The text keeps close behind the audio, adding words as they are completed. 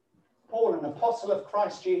an apostle of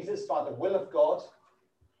Christ Jesus by the will of God,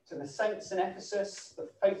 to the saints in Ephesus, the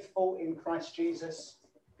faithful in Christ Jesus,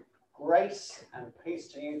 grace and peace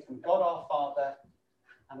to you from God our Father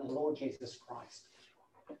and the Lord Jesus Christ.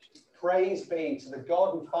 Praise be to the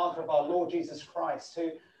God and Father of our Lord Jesus Christ, who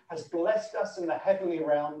has blessed us in the heavenly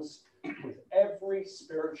realms with every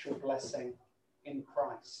spiritual blessing in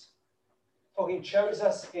Christ. For he chose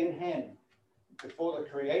us in him before the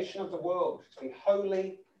creation of the world to be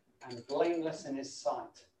holy and blameless in his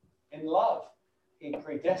sight. In love, he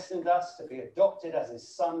predestined us to be adopted as his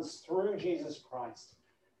sons through Jesus Christ,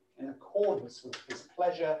 in accordance with his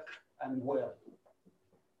pleasure and will,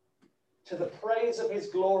 to the praise of his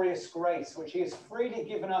glorious grace, which he has freely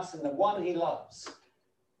given us in the one he loves.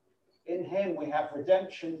 In him we have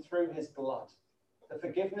redemption through his blood, the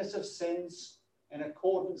forgiveness of sins in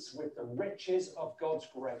accordance with the riches of God's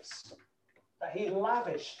grace, that he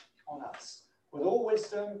lavished on us with all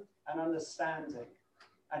wisdom and understanding.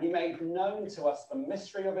 And he made known to us the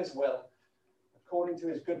mystery of his will, according to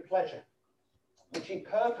his good pleasure, which he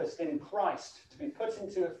purposed in Christ to be put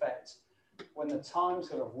into effect when the times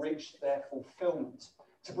will have reached their fulfillment,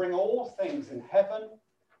 to bring all things in heaven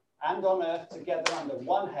and on earth together under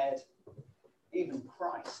one head, even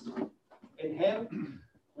Christ. In him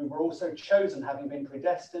we were also chosen, having been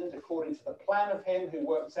predestined according to the plan of him who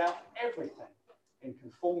works out everything in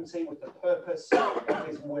conformity with the purpose of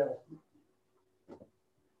his will,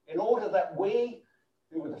 in order that we,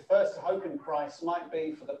 who were the first to hope in Christ, might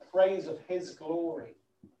be for the praise of his glory.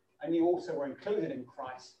 And you also were included in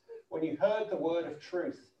Christ when you heard the word of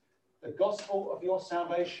truth, the gospel of your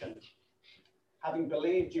salvation. Having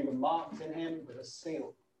believed, you were marked in him with a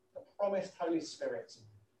seal, the promised Holy Spirit,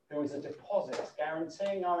 who is a deposit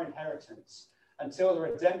guaranteeing our inheritance until the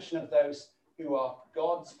redemption of those who are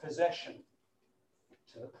God's possession,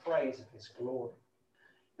 to the praise of his glory.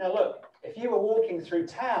 Now look, if you were walking through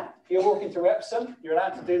town, if you're walking through Epsom, you're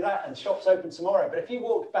allowed to do that, and shops open tomorrow. But if you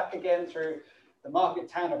walked back again through the market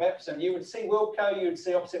town of Epsom, you would see Wilko, you would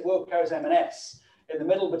see opposite Wilko's M&S. In the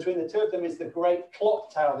middle between the two of them is the great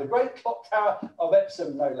clock tower, the great clock tower of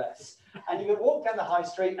Epsom, no less. And you would walk down the high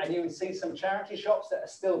street and you would see some charity shops that are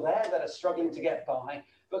still there, that are struggling to get by,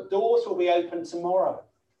 but doors will be open tomorrow.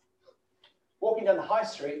 Walking down the high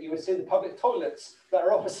street, you would see the public toilets that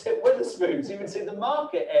are opposite Witherspoons. You would see the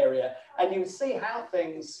market area, and you would see how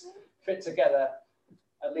things fit together,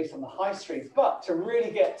 at least on the high street. But to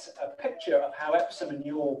really get a picture of how Epsom and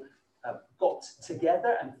Ewell got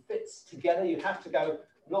together and fits together, you have to go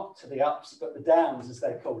not to the ups, but the downs, as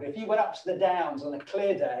they're called. If you went up to the downs on a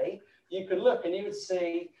clear day, you could look and you would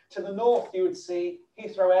see, to the north, you would see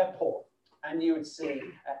Heathrow Airport, and you would see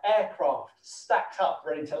aircraft stacked up,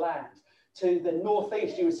 ready to land. To the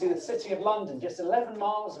northeast, you would see the City of London, just 11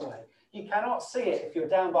 miles away. You cannot see it if you're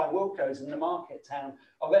down by Wilko's in the market town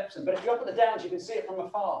of Epsom. But if you're up at the downs, you can see it from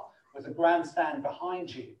afar with the grandstand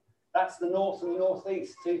behind you. That's the north and the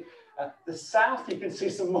northeast. To the south, you can see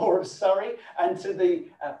some more of Surrey. And to the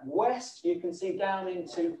west, you can see down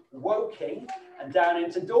into Woking and down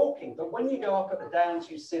into Dorking. But when you go up at the downs,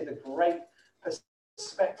 you see the great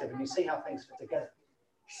perspective and you see how things fit together.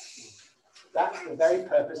 That's the very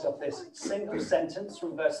purpose of this single sentence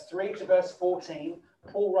from verse 3 to verse 14.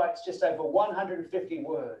 Paul writes just over 150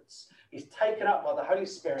 words. He's taken up by the Holy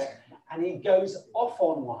Spirit and he goes off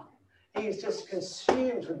on one. He is just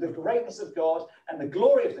consumed with the greatness of God and the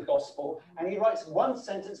glory of the gospel, and he writes one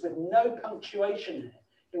sentence with no punctuation in it.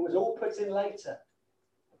 It was all put in later.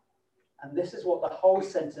 And this is what the whole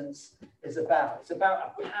sentence is about. It's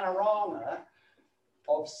about a panorama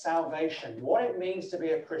of salvation, what it means to be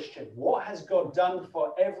a Christian. What has God done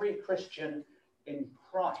for every Christian in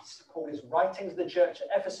Christ? Paul is writing to the church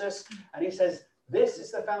at Ephesus, and he says, this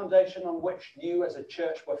is the foundation on which you as a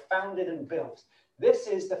church were founded and built. This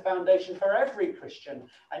is the foundation for every Christian,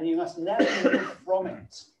 and you must never move from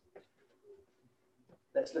it.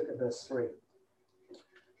 Let's look at verse 3.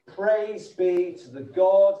 Praise be to the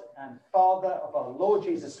God and Father of our Lord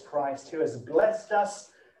Jesus Christ, who has blessed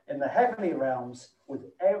us in the heavenly realms with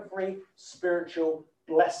every spiritual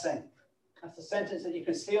blessing. That's the sentence that you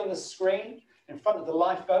can see on the screen in front of the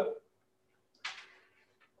lifeboat.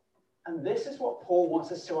 And this is what Paul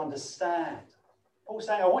wants us to understand. Paul's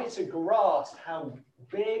saying, I want you to grasp how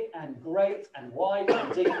big and great and wide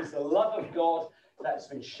and deep is the love of God that's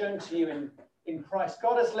been shown to you in Christ.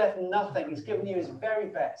 God has left nothing. He's given you his very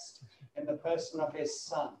best in the person of his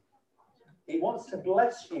Son. He wants to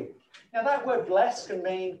bless you. Now, that word bless can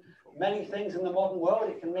mean many things in the modern world.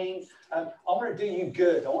 It can mean, I want to do you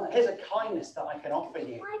good. Here's a kindness that I can offer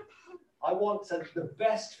you. I want the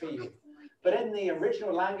best for you. But in the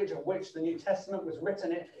original language of which the New Testament was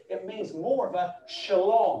written, it means more of a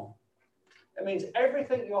shalom. It means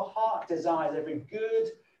everything your heart desires, every good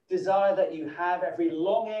desire that you have, every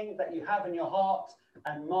longing that you have in your heart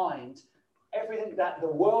and mind, everything that the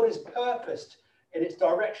world is purposed in its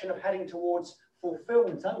direction of heading towards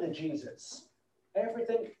fulfillment under Jesus.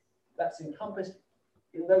 Everything that's encompassed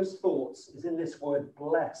in those thoughts is in this word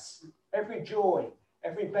bless. Every joy,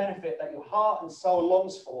 every benefit that your heart and soul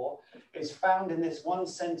longs for is found in this one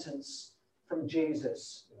sentence from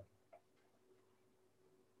Jesus.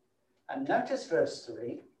 And notice verse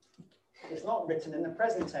 3, it's not written in the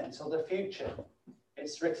present tense or the future.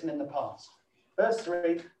 It's written in the past. Verse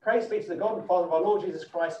 3, praise be to the God and Father of our Lord Jesus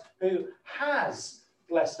Christ, who has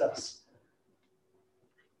blessed us.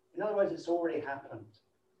 In other words, it's already happened.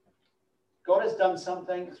 God has done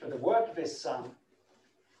something through the work of his Son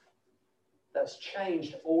that's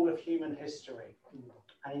changed all of human history.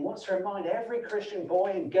 And he wants to remind every Christian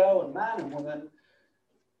boy and girl and man and woman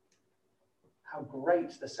how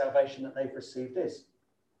great the salvation that they've received is.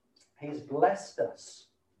 He's blessed us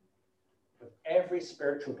with every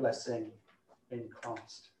spiritual blessing in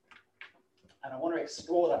Christ. And I want to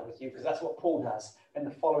explore that with you because that's what Paul does in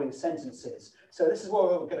the following sentences. So this is where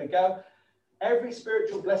we're going to go. Every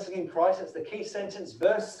spiritual blessing in Christ, that's the key sentence,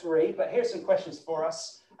 verse 3. But here's some questions for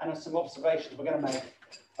us and some observations we're going to make.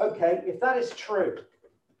 Okay, if that is true,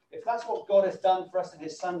 if that's what God has done for us in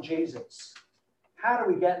his Son Jesus, how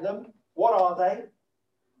do we get them? What are they?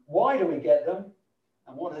 Why do we get them?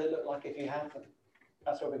 And what does it look like if you have them?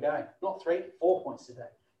 That's where we're going. Not 3, 4 points today.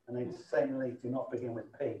 And they certainly do not begin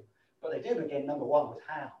with P. But they do begin, number 1, with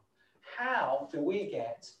how. How do we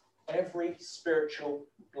get every spiritual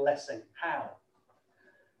blessing? How?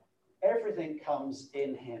 Everything comes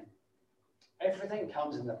in him. Everything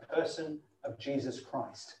comes in the person of Jesus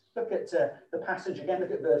Christ. Look at the passage again.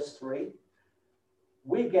 Look at verse 3.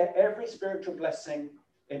 We get every spiritual blessing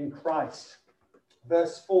in Christ.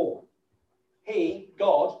 Verse 4. He,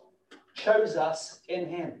 God, chose us in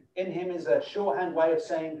him. In him is a shorthand way of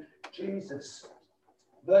saying Jesus.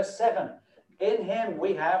 Verse 7. In him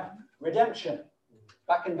we have redemption.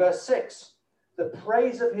 Back in verse 6. The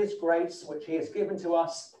praise of his grace, which he has given to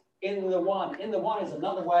us in the one. In the one is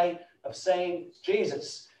another way of saying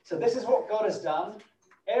Jesus. So this is what God has done.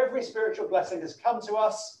 Every spiritual blessing has come to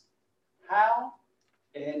us. How?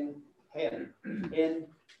 In him. In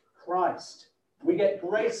Christ. We get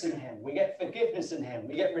grace in him. We get forgiveness in him.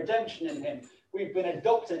 We get redemption in him. We've been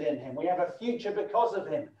adopted in him. We have a future because of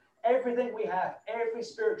him. Everything we have, every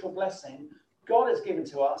spiritual blessing, God has given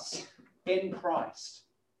to us in Christ.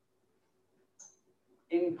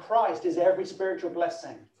 In Christ is every spiritual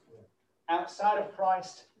blessing. Outside of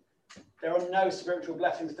Christ, there are no spiritual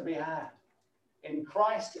blessings to be had. In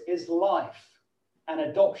Christ is life and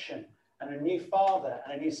adoption and a new father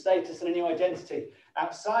and a new status and a new identity.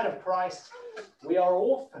 Outside of Christ, we are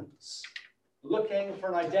orphans looking for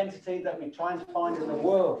an identity that we try and find in the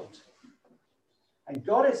world. And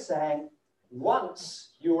God is saying,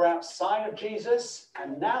 once you were outside of Jesus,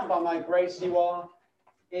 and now by my grace you are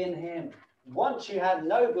in him. Once you had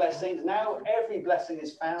no blessings, now every blessing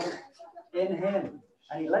is found in him.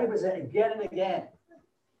 And he labors it again and again.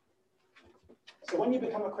 So when you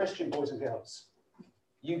become a Christian, boys and girls,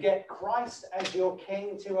 you get Christ as your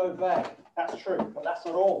king to obey. That's true, but that's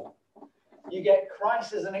not all. You get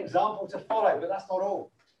Christ as an example to follow, but that's not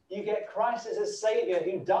all. You get Christ as a savior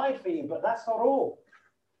who died for you, but that's not all.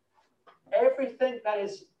 Everything that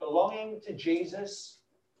is belonging to Jesus,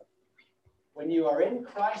 when you are in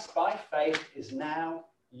Christ by faith, is now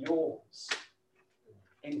yours.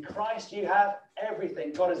 In Christ, you have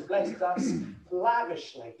everything. God has blessed us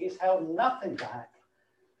lavishly. He's held nothing back.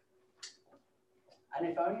 And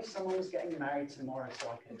if only someone was getting married tomorrow so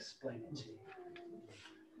I can explain it to you.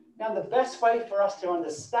 Now, the best way for us to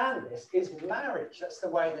understand this is marriage. That's the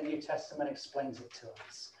way the New Testament explains it to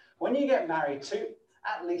us. When you get married,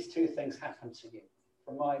 at least two things happen to you.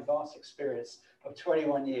 From my vast experience of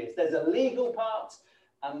 21 years. There's a legal part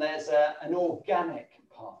and there's an organic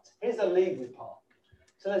part. Here's the legal part.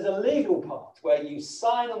 So there's a legal part where you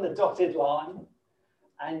sign on the dotted line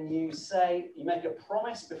and you say, you make a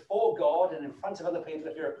promise before God and in front of other people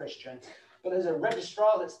if you're a Christian. But there's a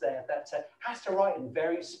registrar that's there that has to write in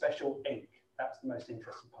very special ink. That's the most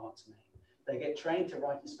interesting part to me. They get trained to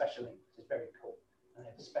write in special ink, which is very cool. And they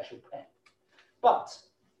have a special pen. But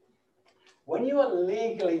when you are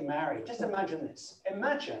legally married, just imagine this.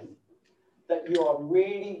 Imagine that you are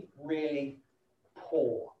really, really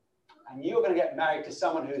poor. And you are going to get married to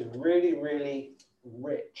someone who's really, really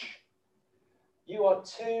rich. You are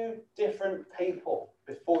two different people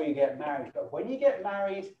before you get married. But when you get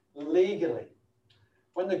married legally.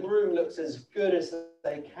 When the groom looks as good as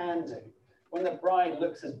they can do, when the bride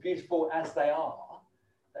looks as beautiful as they are,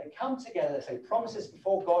 they come together, they say promises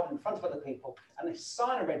before God in front of other people, and they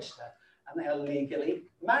sign a register, and they are legally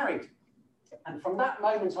married. And from that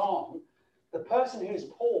moment on, the person who's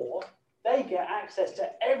poor, they get access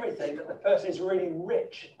to everything that the person who's really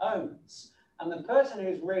rich owns. And the person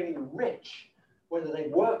who's really rich, whether they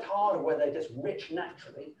worked hard or whether they're just rich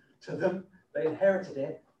naturally, to them, they inherited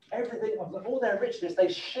it, everything, all their richness,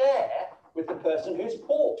 they share with the person who's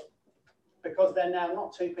poor, because they're now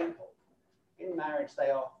not two people. In marriage,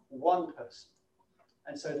 they are one person.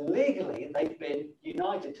 And so legally, they've been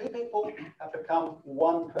united. Two people have become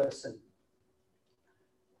one person.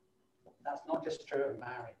 That's not just true of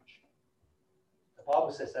marriage. The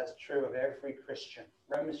Bible says that's true of every Christian.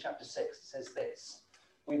 Romans chapter 6 says this: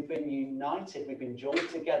 we've been united, we've been joined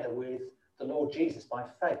together with the Lord Jesus by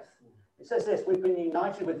faith. It says this: we've been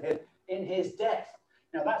united with him in his death.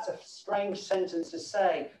 Now that's a strange sentence to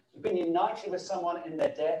say. You've been united with someone in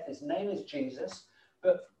their death. His name is Jesus.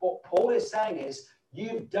 But what Paul is saying is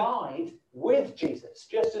you've died with Jesus.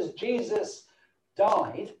 Just as Jesus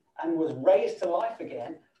died and was raised to life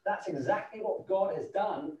again, that's exactly what God has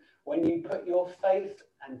done when you put your faith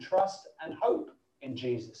and trust and hope in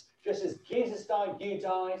Jesus. Just as Jesus died, you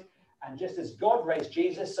died. And just as God raised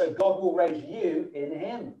Jesus, so God will raise you in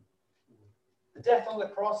him. The death on the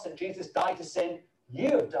cross that Jesus died to sin, you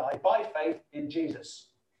have died by faith in Jesus.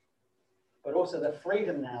 But also the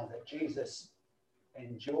freedom now that Jesus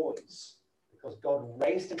enjoys, because God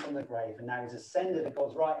raised him from the grave and now he's ascended at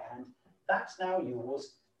God's right hand, that's now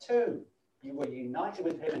yours too. You were united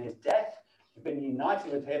with him in his death. You've been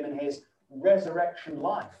united with him in his resurrection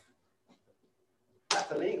life. That's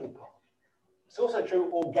the legal part. It's also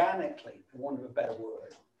true organically, for want of a better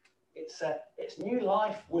word. It's new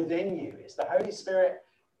life within you. It's the Holy Spirit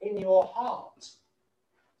in your heart.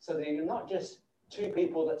 So that you're not just two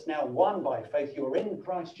people that's now one by faith. You're in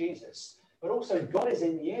Christ Jesus. But also God is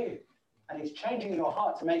in you. And he's changing your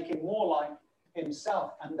heart to make it more like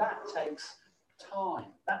himself. And that takes time.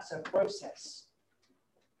 That's a process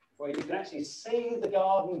where you can actually see the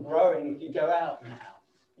garden growing if you go out now.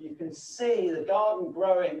 You can see the garden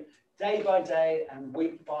growing day by day and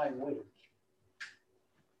week by week.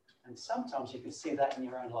 And sometimes you can see that in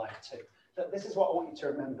your own life too. But this is what I want you to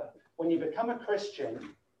remember. When you become a Christian,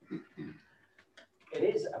 it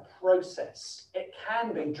is a process. It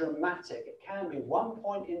can be dramatic. It can be one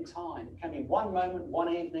point in time. It can be one moment,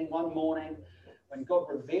 one evening, one morning when God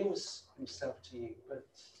reveals himself to you. But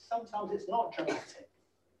sometimes it's not dramatic.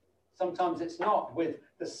 Sometimes it's not, with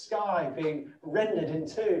the sky being rendered in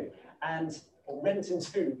two or rent in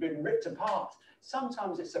two, being ripped apart.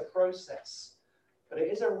 Sometimes it's a process, but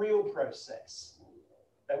it is a real process.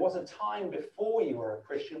 There was a time before you were a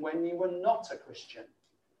Christian when you were not a Christian.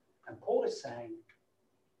 And Paul is saying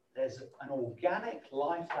there's an organic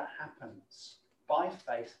life that happens by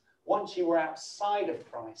faith once you were outside of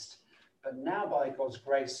Christ. But now by God's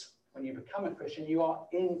grace, when you become a Christian, you are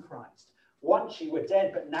in Christ. Once you were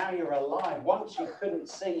dead, but now you're alive. Once you couldn't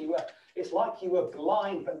see, it's like you were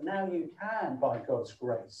blind, but now you can by God's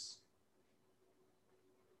grace.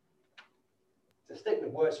 To stick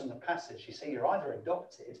with words from the passage, you see, you're either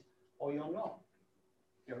adopted or you're not.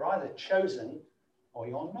 You're either chosen or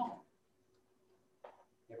you're not.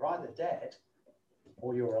 You're either dead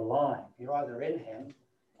or you're alive. You're either in him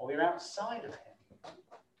or you're outside of him.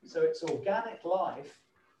 So it's organic life,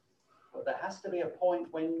 but there has to be a point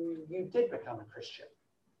when you did become a Christian,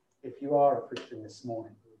 if you are a Christian this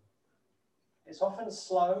morning. It's often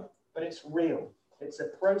slow, but it's real. It's a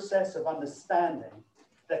process of understanding.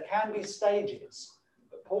 There can be stages,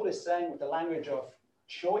 but Paul is saying with the language of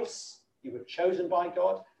choice, you were chosen by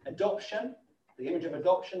God, adoption, the image of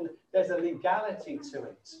adoption, there's a legality to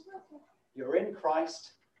it. You're in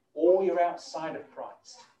Christ or you're outside of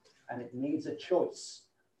Christ, and it needs a choice.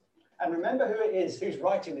 And remember who it is who's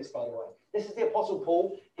writing this, by the way. This is the Apostle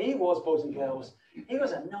Paul. He was, boys and girls, he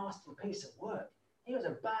was a nasty piece of work. He was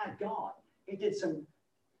a bad guy. He did some,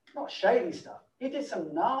 not shady stuff, he did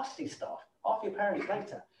some nasty stuff. Ask your parents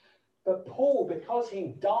later. But Paul, because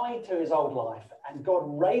he died to his old life and God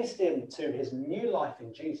raised him to his new life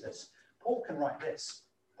in Jesus, Paul can write this.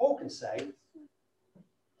 Paul can say,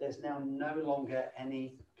 there's now no longer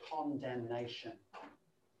any condemnation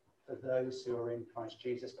for those who are in Christ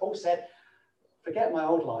Jesus. Paul said, forget my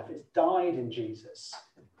old life. It's died in Jesus.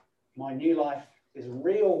 My new life is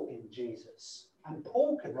real in Jesus. And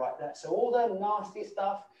Paul could write that. So all the nasty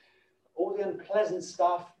stuff, all the unpleasant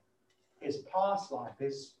stuff, his past life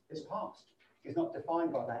is past. He's not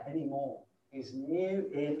defined by that anymore. He's new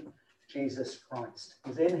in Jesus Christ.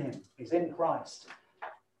 He's in him. He's in Christ.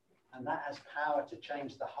 And that has power to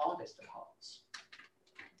change the hardest of hearts.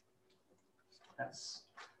 That's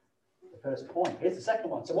the first point. Here's the second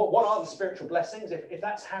one. So what are the spiritual blessings? If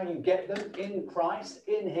that's how you get them, in Christ,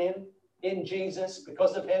 in him, in Jesus,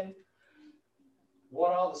 because of him,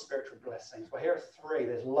 what are the spiritual blessings? Well, here are three.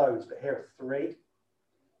 There's loads, but here are three.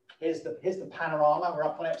 Here's the panorama. We're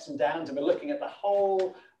up on ups and downs, and we're looking at the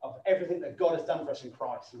whole of everything that God has done for us in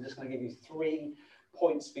Christ. I'm just going to give you 3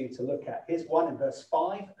 points for you to look at. Here's one in verse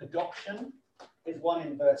 5, adoption. Here's one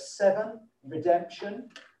in verse 7, redemption.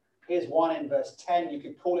 Here's one in verse 10. You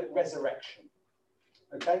could call it resurrection.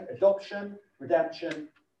 Okay, adoption, redemption,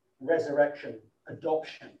 resurrection,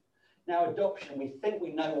 adoption. Now, adoption, we think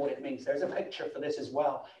we know what it means. There's a picture for this as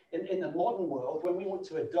well. In the modern world, when we want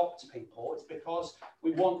to adopt people, it's because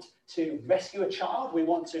we want to rescue a child. We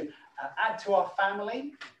want to add to our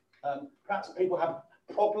family. Perhaps people have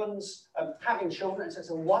problems having children. So it's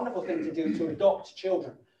a wonderful thing to do to adopt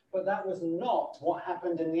children. But that was not what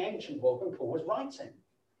happened in the ancient world when Paul was writing.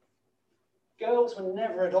 Girls were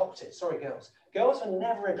never adopted. Sorry, girls. Girls were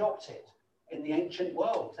never adopted in the ancient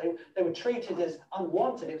world. They were treated as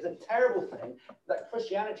unwanted. It was a terrible thing that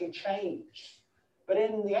Christianity changed. But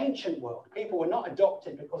in the ancient world, people were not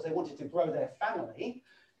adopted because they wanted to grow their family.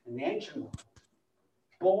 In the ancient world,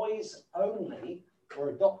 boys only were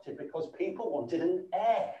adopted because people wanted an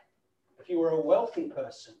heir. If you were a wealthy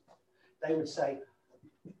person, they would say,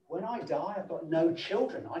 when I die, I've got no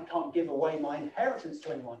children. I can't give away my inheritance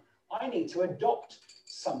to anyone. I need to adopt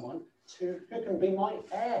someone who can be my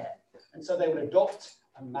heir. And so they would adopt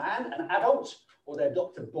a man, an adult, or they'd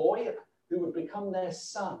adopt a boy who would become their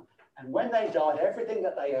son. And when they died, everything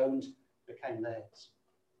that they owned became theirs.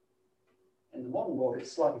 In the modern world,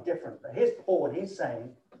 it's slightly different. But here's Paul, and he's saying,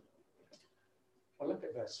 well, look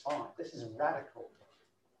at verse 5. This is radical.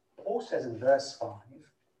 Paul says in verse 5,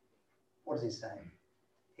 what does he say?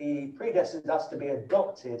 He predestined us to be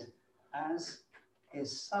adopted as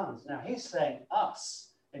his sons. Now, he's saying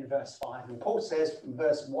us in verse 5. And Paul says from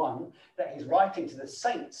verse 1 that he's writing to the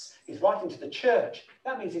saints. He's writing to the church.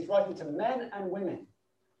 That means he's writing to men and women.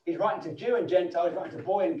 He's writing to Jew and Gentile. He's writing to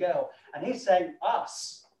boy and girl. And he's saying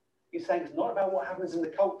us. He's saying it's not about what happens in the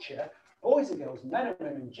culture. Boys and girls, men and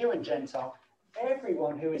women, Jew and Gentile,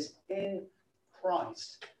 everyone who is in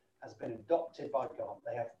Christ has been adopted by God.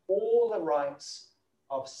 They have all the rights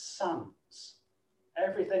of sons.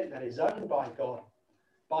 Everything that is owned by God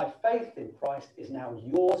by faith in Christ is now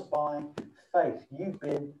yours by faith. You've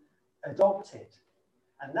been adopted.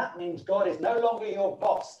 And that means God is no longer your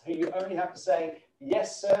boss, who you only have to say,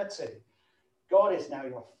 yes, sir, to. God is now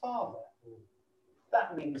your father.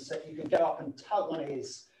 That means that you can go up and tug on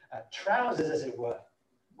his trousers, as it were,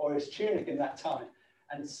 or his tunic in that time,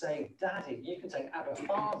 and say, Daddy. You can say, Abba,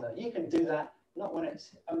 Father. You can do that not when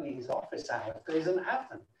it's only his office hours, because he doesn't have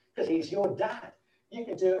them, because he's your dad. You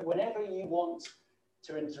can do it whenever you want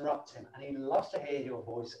to interrupt him, and he loves to hear your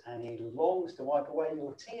voice, and he longs to wipe away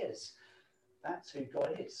your tears. That's who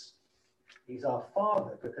God is. He's our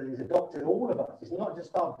father because he's adopted all of us. He's not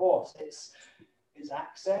just our boss. It's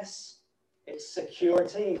access. It's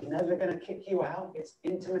security. He's never going to kick you out. It's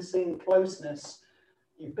intimacy and closeness.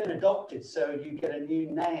 You've been adopted, so you get a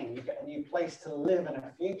new name. You get a new place to live and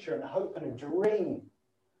a future and a hope and a dream.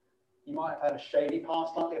 You might have had a shady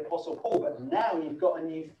past like the Apostle Paul, but now you've got a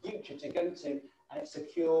new future to go to, and it's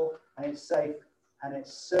secure, and it's safe, and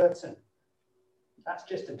it's certain. That's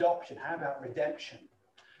just adoption. How about redemption?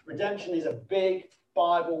 Redemption is a big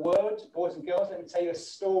Bible word. Boys and girls, let me tell you a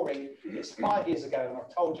story. It's 5 years ago, and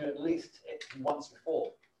I've told you at least it once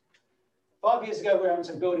before. 5 years ago, we were having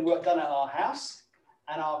some building work done at our house,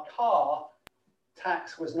 and our car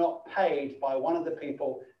tax was not paid by one of the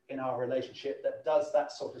people in our relationship that does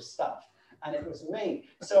that sort of stuff. And it was me.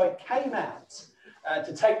 So I came out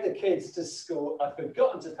to take the kids to school. I'd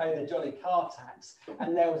forgotten to pay the jolly car tax,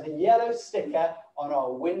 and there was a yellow sticker on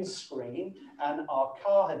our windscreen, and our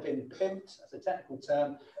car had been pimped, that's a technical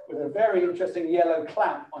term, with a very interesting yellow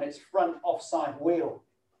clamp on its front offside wheel.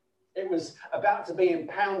 It was about to be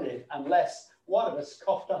impounded unless one of us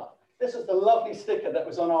coughed up. This was the lovely sticker that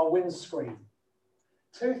was on our windscreen.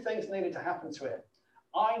 2 things needed to happen to it.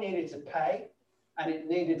 I needed to pay, and it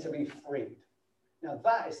needed to be freed. Now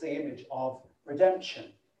that is the image of redemption.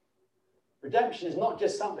 Redemption is not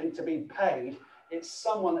just something to be paid. It's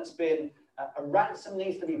someone that's been, a ransom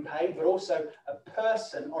needs to be paid, but also a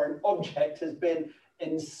person or an object has been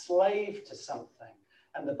enslaved to something.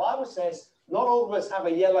 And the Bible says not all of us have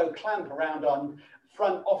a yellow clamp around on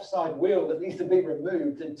front offside wheel that needs to be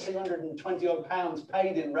removed and 220 odd pounds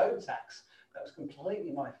paid in road tax. That was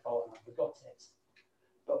completely my fault and I forgot it.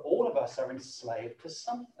 but all of us are enslaved to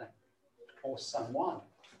something or someone.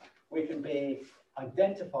 We can be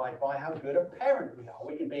identified by how good a parent we are.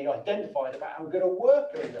 We can be identified about how good a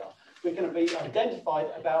worker we are. We can be identified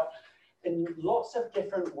about in lots of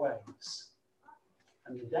different ways.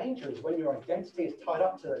 And the danger is when your identity is tied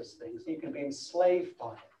up to those things, you can be enslaved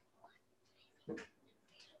by it.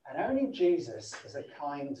 And only Jesus is a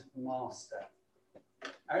kind master.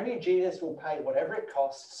 Only Jesus will pay whatever it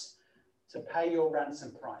costs to pay your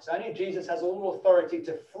ransom price. Only Jesus has all authority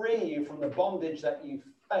to free you from the bondage that you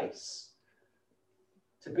face.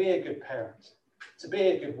 To be a good parent, to be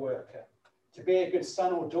a good worker, to be a good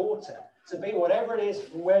son or daughter, to be whatever it is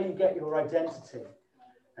from where you get your identity.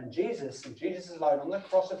 And Jesus alone on the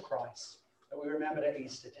cross of Christ, that we remembered at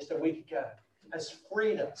Easter just a week ago, has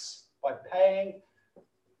freed us by paying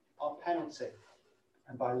our penalty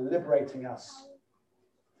and by liberating us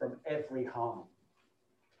from every harm.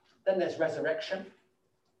 Then there's resurrection.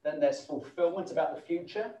 Then there's fulfillment about the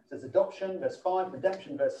future. There's adoption, verse 5,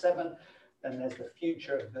 redemption, verse 7. Then there's the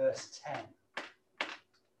future of verse 10.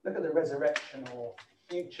 Look at the resurrection or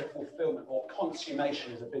future fulfillment or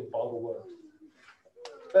consummation is a big Bible word.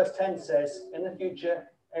 Verse 10 says, in the future,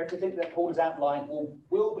 everything that Paul has outlined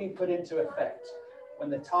will be put into effect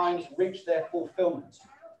when the times reach their fulfillment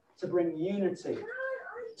to bring unity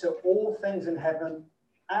to all things in heaven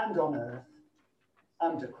and on earth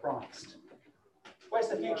under Christ. Where's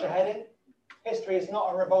the future heading? History is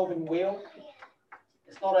not a revolving wheel.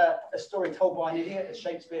 It's not a story told by an idiot, as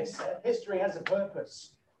Shakespeare said. History has a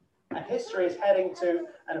purpose. And history is heading to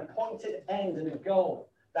an appointed end and a goal,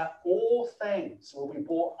 that all things will be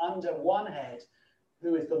brought under one head,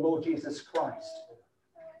 who is the Lord Jesus Christ.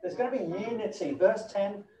 There's going to be unity. Verse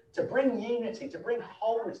 10, to bring unity, to bring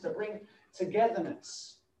wholeness, to bring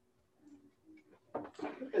togetherness.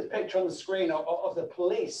 Look at this picture on the screen of the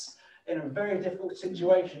police in a very difficult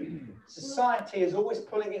situation. Society is always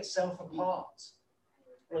pulling itself apart.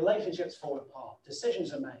 Relationships fall apart.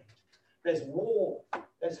 Decisions are made. There's war.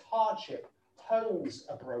 There's hardship. Homes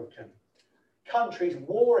are broken. Countries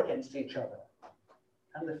war against each other.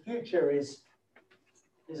 And the future is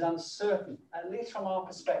uncertain, at least from our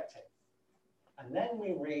perspective. And then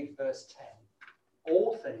we read verse 10.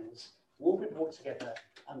 All things will be brought together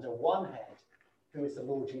under one head, who is the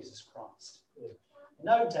Lord Jesus Christ.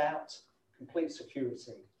 No doubt, complete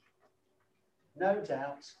security. No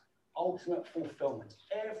doubt, ultimate fulfillment.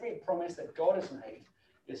 Every promise that God has made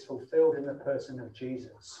is fulfilled in the person of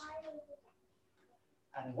Jesus.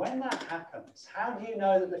 And when that happens, how do you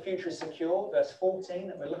know that the future is secure? Verse 14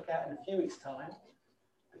 that we'll look at in a few weeks' time.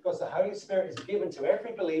 Because the Holy Spirit is given to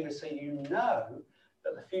every believer, so you know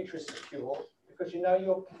that the future is secure, because you know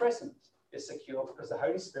your present is secure, because the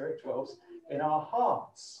Holy Spirit dwells in our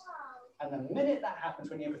hearts. And the minute that happens,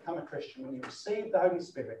 when you become a Christian, when you receive the Holy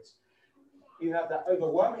Spirit, you have that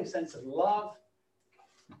overwhelming sense of love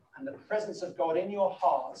and the presence of God in your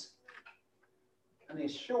heart, and the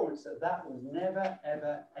assurance that that will never,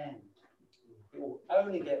 ever end. It will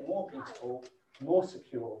only get more beautiful, more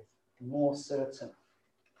secure, more certain.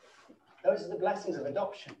 Those are the blessings of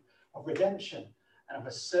adoption, of redemption, and of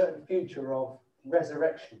a certain future of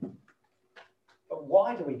resurrection. But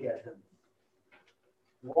why do we get them?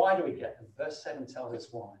 Why do we get them? Verse 7 tells us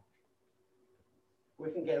why.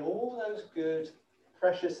 We can get all those good,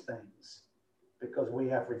 precious things because we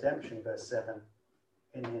have redemption, verse 7,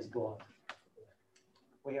 in his blood.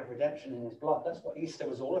 We have redemption in his blood. That's what Easter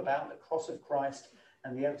was all about, the cross of Christ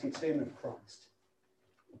and the empty tomb of Christ.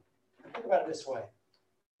 Think about it this way.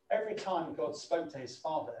 Every time God spoke to his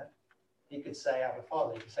Father, he could say, Abba,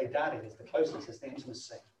 Father. He could say, Daddy. Is the closeness, is the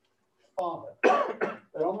intimacy. Father.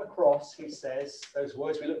 But on the cross, he says those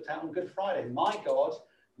words we looked at on Good Friday. My God,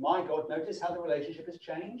 notice how the relationship has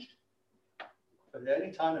changed? For the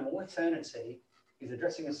only time in all eternity, he's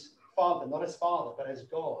addressing his Father, not as Father, but as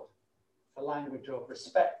God. The language of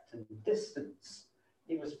respect and distance.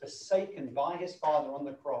 He was forsaken by his Father on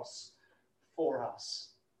the cross for us.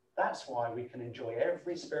 That's why we can enjoy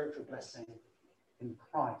every spiritual blessing in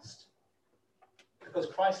Christ. Because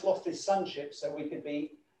Christ lost his sonship so we could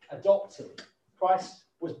be adopted. Christ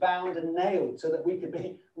was bound and nailed so that we could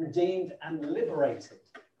be redeemed and liberated.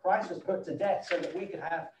 Christ was put to death so that we could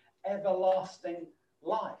have everlasting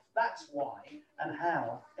life. That's why and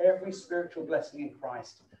how every spiritual blessing in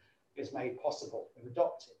Christ is made possible. We're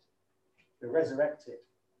adopted. We're resurrected.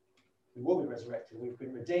 We will be resurrected. We've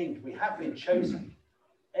been redeemed. We have been chosen.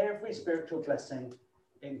 Every spiritual blessing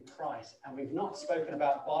in Christ. And we've not spoken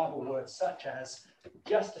about Bible words such as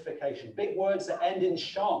justification. Big words that end in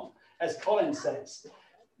shon, as Colin says.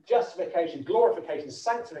 Justification, glorification,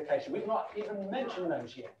 sanctification. We've not even mentioned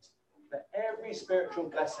those yet. that every spiritual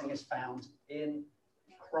blessing is found in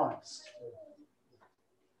Christ.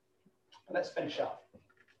 But let's finish up.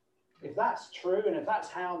 If that's true, and if that's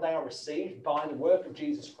how they are received by the work of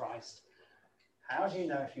Jesus Christ, how do you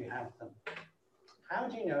know if you have them? How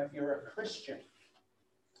do you know if you're a Christian?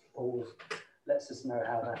 Paul lets us know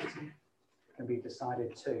how that can be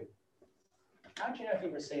decided too. How do you know if you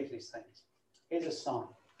receive these things? Here's a sign.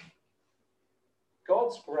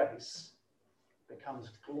 God's grace becomes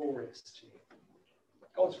glorious to you.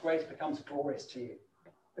 God's grace becomes glorious to you.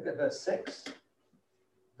 Look at verse 6,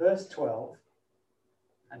 verse 12,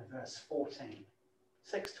 and verse 14.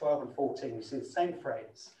 6, 12, and 14, you see the same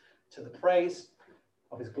phrase. To the praise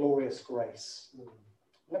of his glorious grace.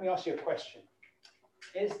 Let me ask you a question.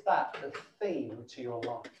 Is that the theme to your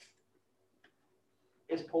life?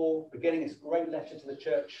 Is Paul beginning his great letter to the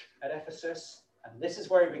church at Ephesus? And this is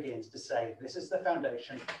where he begins to say, this is the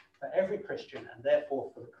foundation for every Christian and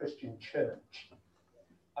therefore for the Christian church.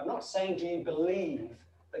 I'm not saying, do you believe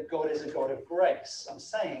that God is a God of grace? I'm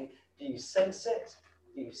saying, do you sense it?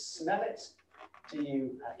 Do you smell it? Do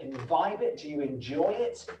you imbibe it? Do you enjoy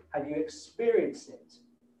it? Have you experienced it?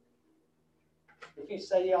 If you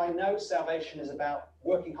say, yeah, I know salvation is about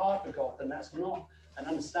working hard for God, then that's not an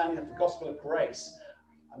understanding of the gospel of grace.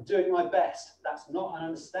 I'm doing my best. That's not an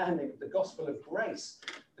understanding of the gospel of grace.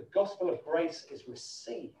 The gospel of grace is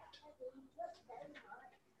received.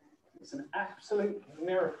 It's an absolute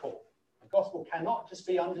miracle. The gospel cannot just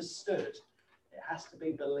be understood. It has to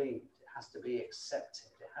be believed. It has to be accepted.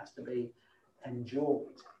 It has to be enjoyed.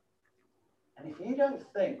 And if you don't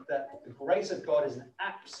think that the grace of God is an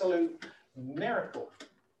absolute miracle,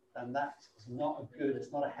 then that is not a good,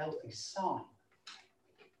 it's not a healthy sign.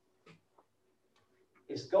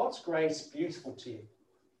 Is God's grace beautiful to you?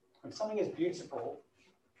 When something is beautiful,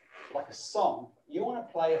 like a song, you want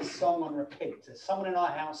to play a song on repeat. There's someone in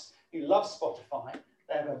our house who loves Spotify.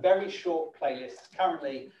 They have a very short playlist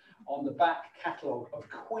currently on the back catalogue of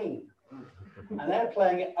Queen. And they're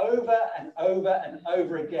playing it over and over and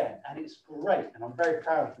over again. And it's great. And I'm very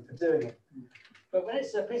proud of them for doing it. But when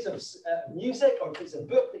it's a piece of music, or if it's a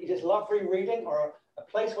book that you just love rereading, or a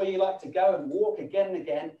place where you like to go and walk again and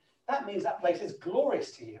again, that means that place is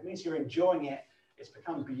glorious to you. It means you're enjoying it. It's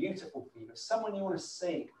become beautiful for you. It's someone you want to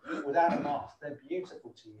see without a mask. They're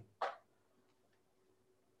beautiful to you.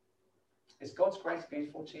 Is God's grace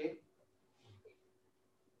beautiful to you?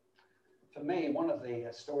 For me, one of the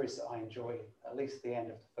stories that I enjoy, at least the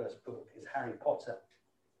end of the first book, is Harry Potter.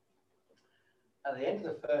 At the end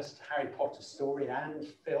of the first Harry Potter story and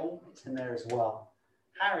film, it's in there as well.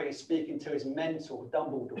 Harry is speaking to his mentor,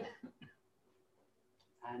 Dumbledore.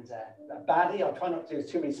 And a baddie, I'll try not to do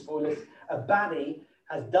too many spoilers, a baddie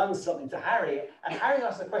has done something to Harry. And Harry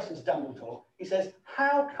asks the question to Dumbledore. He says,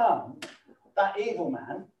 how come that evil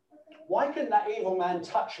man, why couldn't that evil man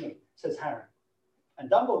touch me, says Harry. And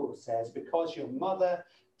Dumbledore says, because your mother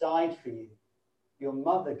died for you. Your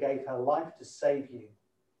mother gave her life to save you.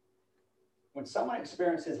 When someone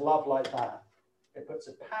experiences love like that, it puts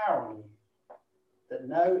a power on you that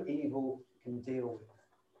no evil can deal with.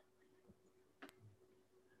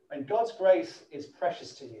 When God's grace is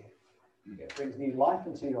precious to you, it brings new life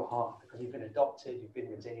into your heart because you've been adopted, you've been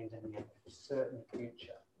redeemed, and you have a certain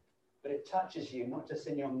future. But it touches you, not just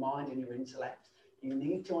in your mind and your intellect. You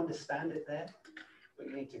need to understand it there, but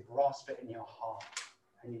you need to grasp it in your heart.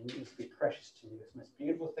 And it needs to be precious to you. It's the most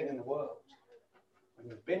beautiful thing in the world. When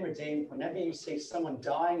you've been redeemed, whenever you see someone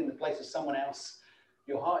dying in the place of someone else,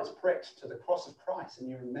 your heart is pricked to the cross of Christ, and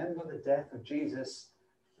you remember the death of Jesus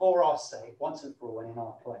for our sake, once and for all, and in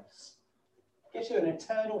our place. It gives you an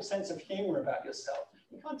eternal sense of humor about yourself.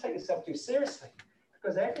 You can't take yourself too seriously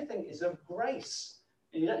because everything is of grace.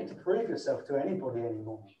 And you don't need to prove yourself to anybody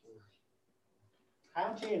anymore.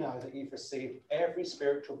 How do you know that you've received every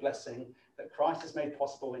spiritual blessing that Christ has made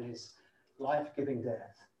possible in his life-giving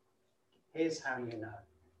death? Here's how you know.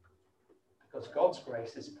 Because God's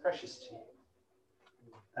grace is precious to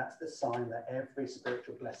you. That's the sign that every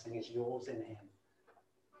spiritual blessing is yours in him.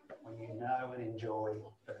 When you know and enjoy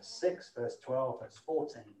verse 6, verse 12, verse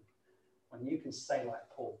 14, when you can say like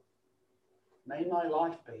Paul, may my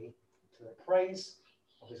life be to the praise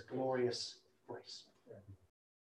of his glorious grace.